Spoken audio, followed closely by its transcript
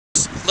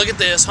Look at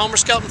this, Homer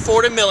Skelton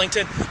Ford in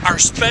Millington, our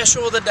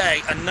special of the day,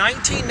 a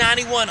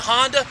 1991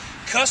 Honda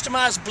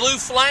customized blue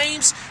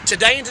flames.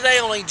 Today and today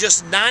only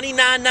just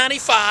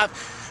 $99.95.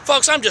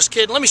 Folks, I'm just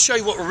kidding. Let me show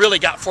you what we really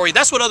got for you.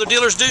 That's what other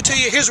dealers do to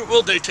you. Here's what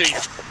we'll do to you.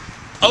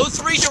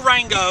 03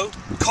 Durango,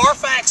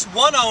 Carfax,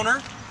 one owner,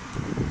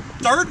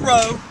 third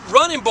row,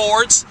 running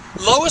boards,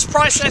 lowest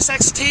price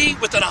SXT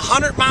within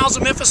 100 miles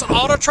of Memphis on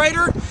Auto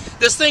Trader.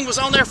 This thing was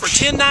on there for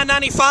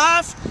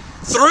 $10,995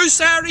 through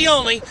Saturday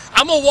only.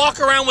 I'm gonna walk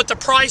around with the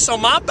price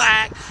on my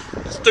back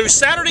through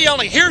Saturday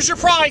only. Here's your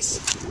price,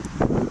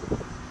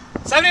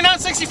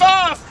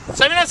 $79.65.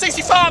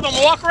 $79.65. I'm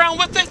gonna walk around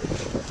with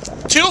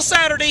it till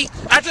Saturday.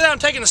 After that, I'm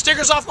taking the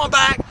stickers off my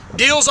back.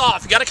 Deal's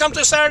off. You got to come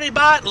to Saturday to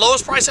buy it.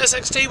 Lowest price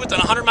SXT within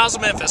 100 miles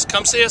of Memphis.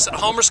 Come see us at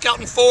Homer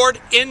Skelton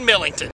Ford in Millington.